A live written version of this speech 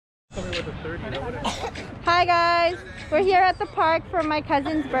Hi guys, we're here at the park for my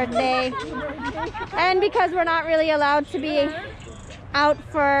cousin's birthday, and because we're not really allowed to be out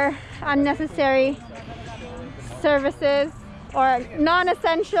for unnecessary services or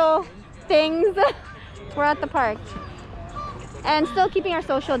non-essential things, we're at the park and still keeping our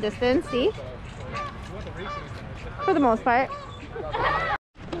social distance, see, for the most part.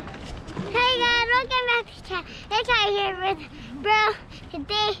 Hey guys, welcome back to the channel. It's right here with Bro.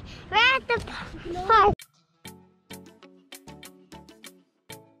 Today we're at the park.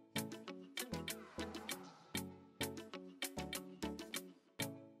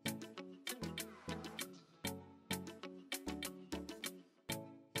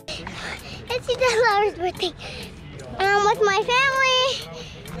 It's Laura's birthday. With my family.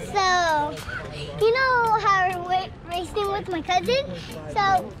 So, you know how we're racing with my cousin? So,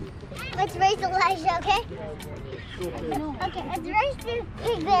 let's race Elijah, okay? Okay, let's race this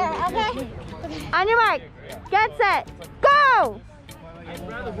pig there, okay? On your mark, get set, go!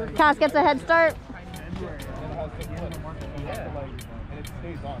 Cass gets a head start.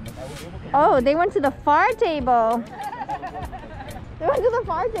 Oh, they went to the far table. They went to the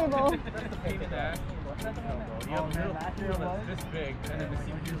far table. You have a middle that's this big, and then the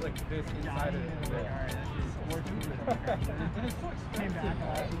seaweed is like this inside of it.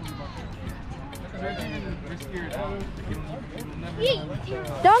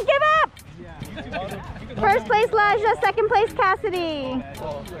 Don't give up! First place Elijah, second place Cassidy. 3, 2,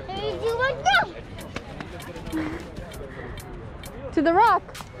 1, go! To the rock.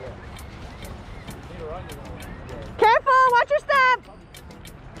 Careful, watch your step.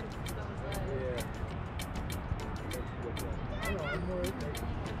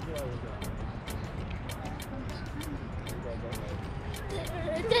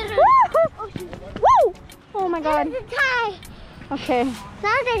 Woo! Oh my god. It's a tie. Okay.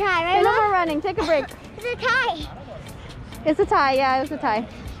 That's a tie, right? No more running. Take a break. It's a tie. It's a tie. Yeah, it's a tie. 1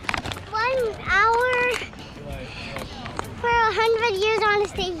 hour for 100 years. I want to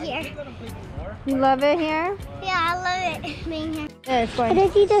stay here. You love it here? Yeah, I love it being here. Yeah, it's fine.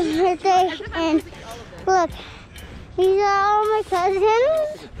 It is Ethan's birthday, and look, these are all my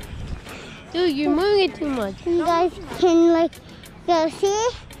cousins. Dude, you're moving it too much. You guys can like go see.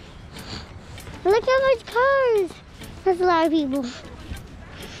 Look how much cars. That's a lot of people.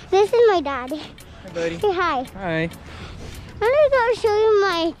 This is my dad. Hi, buddy. Say hi. Hi. I'm gonna go show you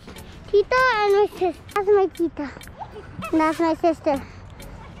my tita and my sister. That's my tita. And that's my sister.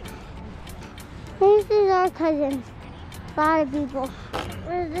 This is our cousins. A lot of people.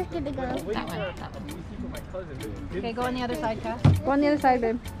 Where's this gonna go? That one. Okay, go on the other side, Cass. Go on the other side,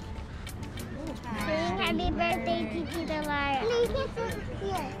 babe. Happy birthday to Tita Lara.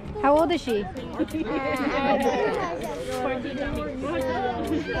 How old is she? 14. Years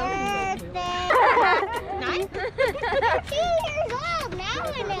old. Now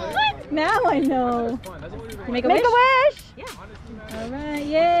I know. What? Now I know. You make a Make wish? a wish. Yeah. All right,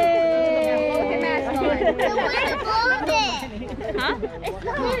 yay! The wind blows it. Huh?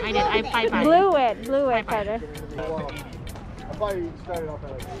 I did. I five. Blew it, Carter.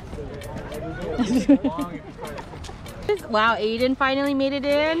 Wow, Aiden finally made it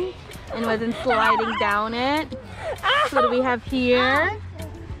in and wasn't sliding down it. So what do we have here?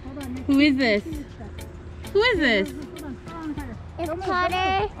 Who is this? Who is this? It's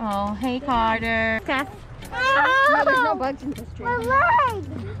Carter. Oh, hey Carter. Cass. Oh, There's no bugs in this tree. my leg.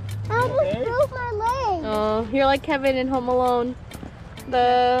 I almost broke my leg. Oh, you're like Kevin in Home Alone.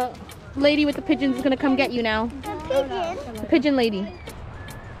 The lady with the pigeons is gonna come get you now. The pigeon. The pigeon lady.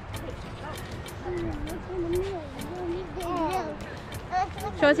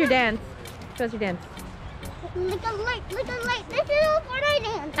 Show us your dance. Show us your dance. Like a light, like a light. This is a Fortnite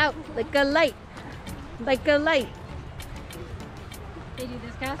dance. Out like a light. Like a light. Can you do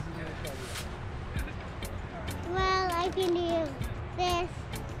this, Cass? Well, I can do this.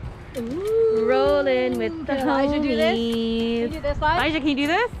 Ooh. Rolling with the Can Elijah homies. do this? Can you do this, Elijah? Elijah, can you do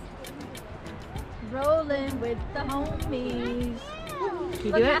this? Rolling with the homies. Can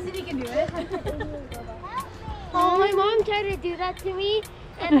you Look, do it? Cassidy can do it. Oh, my mom tried to do that to me.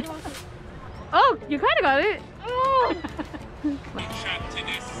 And Oh, you kind of got it. oh.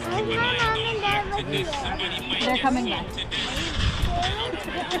 They're coming back.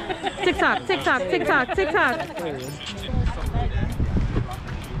 TikTok, TikTok, TikTok, TikTok.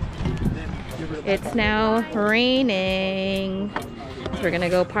 It's now raining. So we're gonna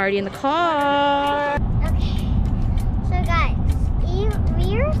go party in the car. Okay, so guys, we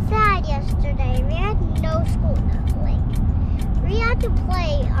were sad yesterday. We had no school. Like, we had to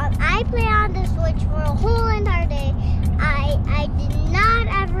play. I played on the Switch for a whole entire day. I did not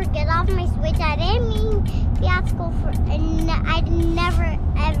ever get off which I didn't mean be at school for, and I never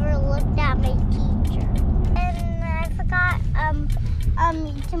ever looked at my teacher. And I forgot,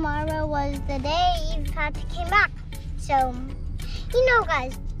 tomorrow was the day Eve had to came back. So, you know,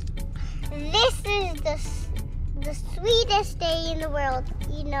 guys, this is the sweetest day in the world.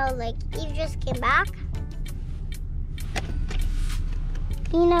 You know, like, Eve just came back.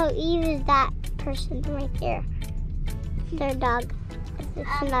 You know, Eve is that person right there. Their dog.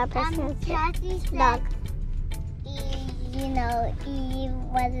 It's not a person, it's a dog. You know, Eve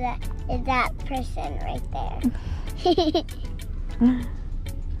is that person right there.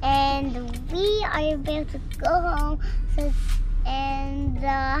 And we are about to go home. And the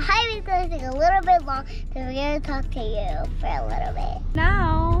highway's going to take a little bit long, so we're going to talk to you for a little bit.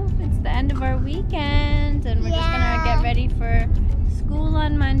 Now, it's the end of our weekend, and we're just going to get ready for school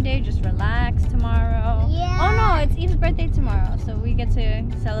on Monday, just relax tomorrow. Yeah. Oh no, it's Eve's birthday tomorrow, so we get to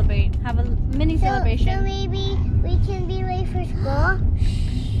celebrate, have a mini celebration. So maybe we can be late for school?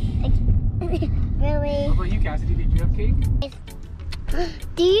 Really? What about you, Cassidy? Did you have cake?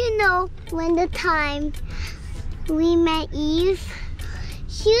 Do you know when the time we met Eve?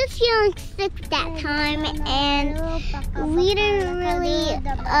 She was feeling sick that time, and we didn't really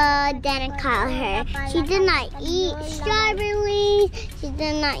didn't call her. She did not eat strawberries. She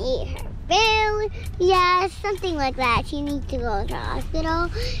did not eat her berries. Yeah, something like that. She needs to go to the hospital,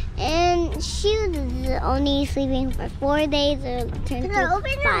 and she was only sleeping for 4 days. Or turned to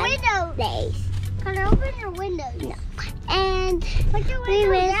 5 days. Can I open your windows? No. And Put your we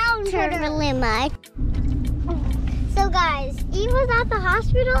windows missed down, her really much. So guys, Eve was at the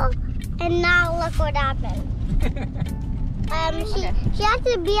hospital, and now look what happened. She had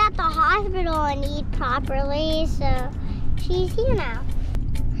to be at the hospital and eat properly, so she's here now.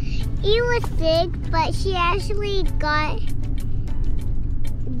 Eve was sick, but she actually got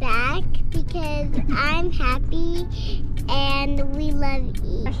back because I'm happy and we love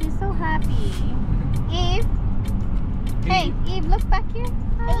Eve. She's so happy. Eve? Hey, Eve, look back here.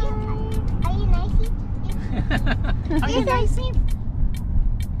 Are you nice? Are you nice?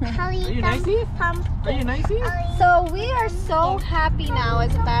 Are you nicey? Are you nicey? So we are so happy now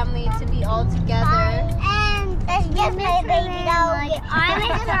as a family to be all together. And that's just my baby dog. I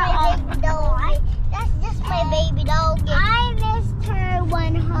missed her baby dog. That's just my baby dog. I missed her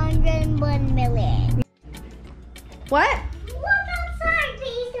 101 million. What? Look outside, the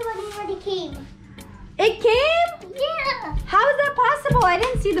Easter bunny already came. It came? Yeah. How is that possible? I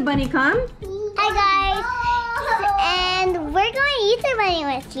didn't see the bunny come. Hi guys. And we're going to Easter bunny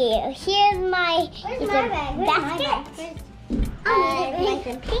with you. Here's my basket. Nice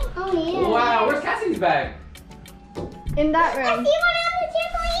and pink. Wow, where's Cassidy's bag? In that I room. see one on the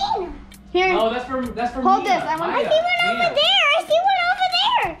trampoline. Here. Oh, that's from Hold Mia. this, I want- I see one over there. I see one over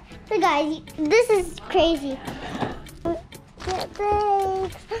there. So guys, this is crazy.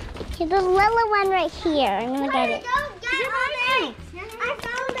 Here's the little one right here. I'm gonna get it. I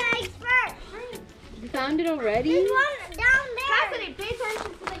found bags first. You found it already? There's one down there. Cassidy, pay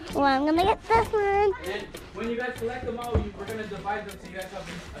attention so that you Well, I'm gonna get this one. And then when you guys collect them all, we're gonna divide them so you guys have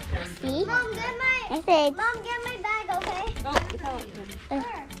a carry. See? Mom, get my bag, okay?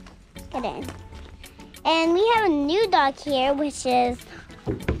 Get in. And we have a new dog here, which is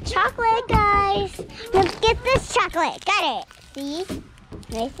chocolate, guys. Let's get this chocolate. Got it. See?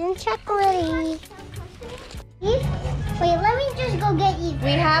 Nice and chocolatey. Wait, let me just go get you.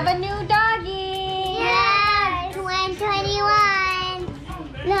 We have a new doggy. Yeah, 121.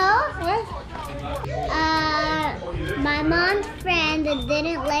 No? What? My mom's friend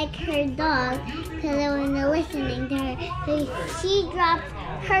didn't like her dog because I wasn't listening to her. So she dropped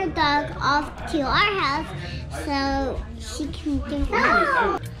her dog off to our house so she can do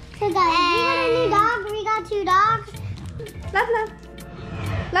that. So guys, we got a new dog. We got 2 dogs. Love, love.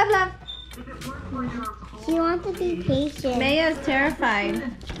 Love, love. She wants to be patient. Maya is terrified.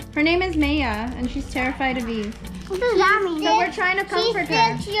 Her name is Maya, and she's terrified of Eve. What does that mean? So we're trying to comfort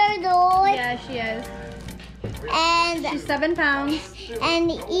her. She's 6 years old. Yeah, she is. And She's 7 pounds.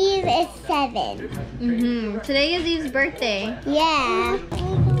 and Eve is 7. Today is Eve's birthday. Yeah.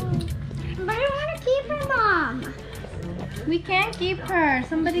 But I want to keep her, Mom. We can't keep her.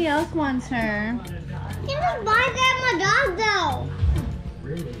 Somebody else wants her. You can just buy Grandma dog though.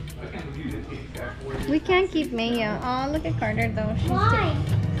 We can't keep Maya. Oh, look at Carter though. Why?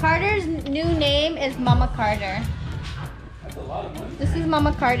 Carter's new name is Mama Carter. This is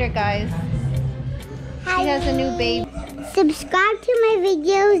Mama Carter, guys. She has a new baby. Subscribe to my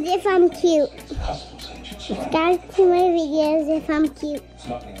videos if I'm cute. Subscribe to my videos if I'm cute.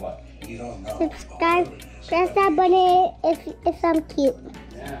 Subscribe. Press that button if I'm cute.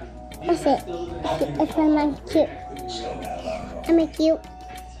 That's it. If I'm cute. Am I cute?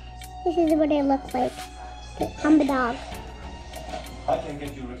 This is what I look like. I'm a dog. I can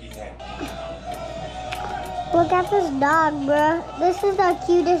get you Ricky's hand. Look at this dog, bruh. This is the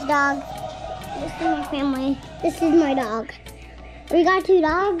cutest dog. This is my family. This is my dog. We got 2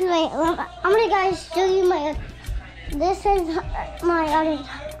 dogs. Wait, I'm gonna guys show you my. This is my other dog.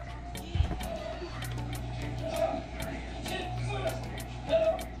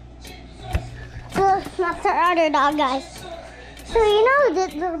 So that's our other dog, guys. So you know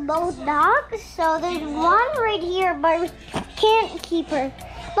that they're both dogs. So there's one right here, but we can't keep her.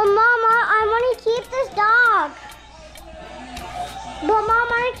 But Mama, I want to keep this dog. But Mom, I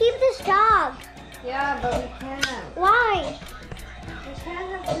want to keep this dog. Yeah, but we can't. Why? We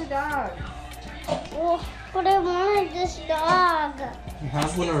can't have 2 dogs. Well, but I wanted this dog. You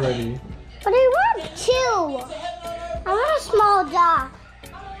have one already. But I want 2. I want a small dog.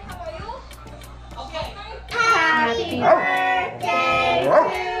 Happy birthday to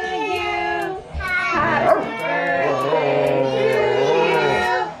you. Happy birthday to you.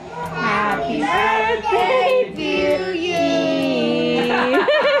 Happy birthday to you.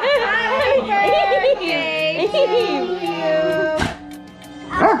 Happy birthday to you.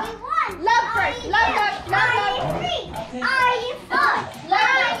 Love first. Love. Are you 4? Are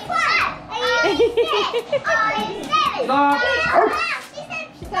you 5? Are you 6? Are you 7? Stop.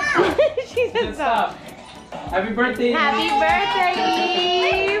 She said She said Stop. Happy birthday. Happy birthday,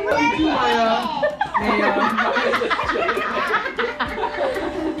 Eve. You too, Maya.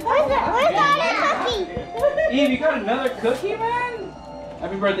 Where's the other cookie? Eve, you got another cookie, man?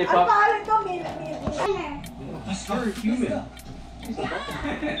 Happy birthday, Pop. You're human.